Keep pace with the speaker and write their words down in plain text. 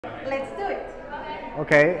let's do it.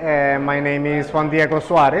 Okay, my name is Juan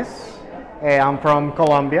Suarez. I'm from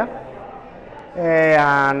Colombia,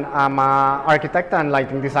 and I'm an architect and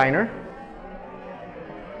lighting designer.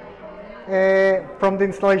 From the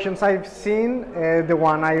installations I've seen, the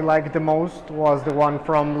one I liked the most was the one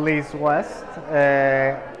from Liz West.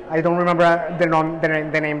 I don't remember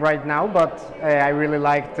the name right now, but I really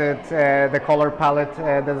liked it, the color palette,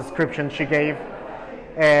 the description she gave,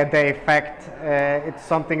 the effect. It's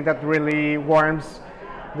something that really warms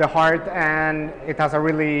the heart, and it has a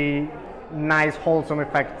really nice, wholesome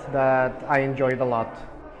effect that I enjoyed a lot.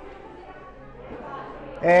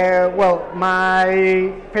 Well,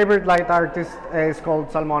 my favorite light artist is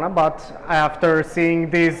called Salmona, but after seeing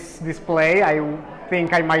this display, I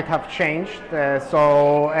think I might have changed.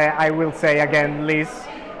 So I will say again, Liz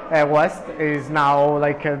West is now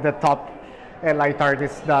like the top light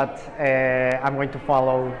artist that I'm going to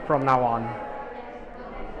follow from now on.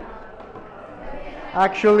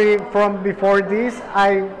 Actually, from before this,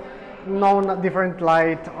 I known different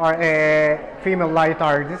female light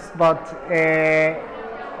artists, but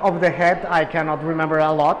of the head I cannot remember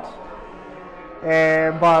a lot.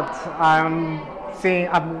 But I'm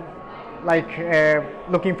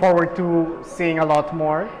looking forward to seeing a lot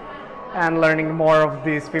more and learning more of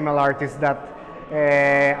these female artists that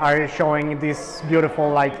are showing these beautiful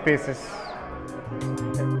light pieces.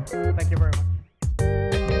 Thank you very much.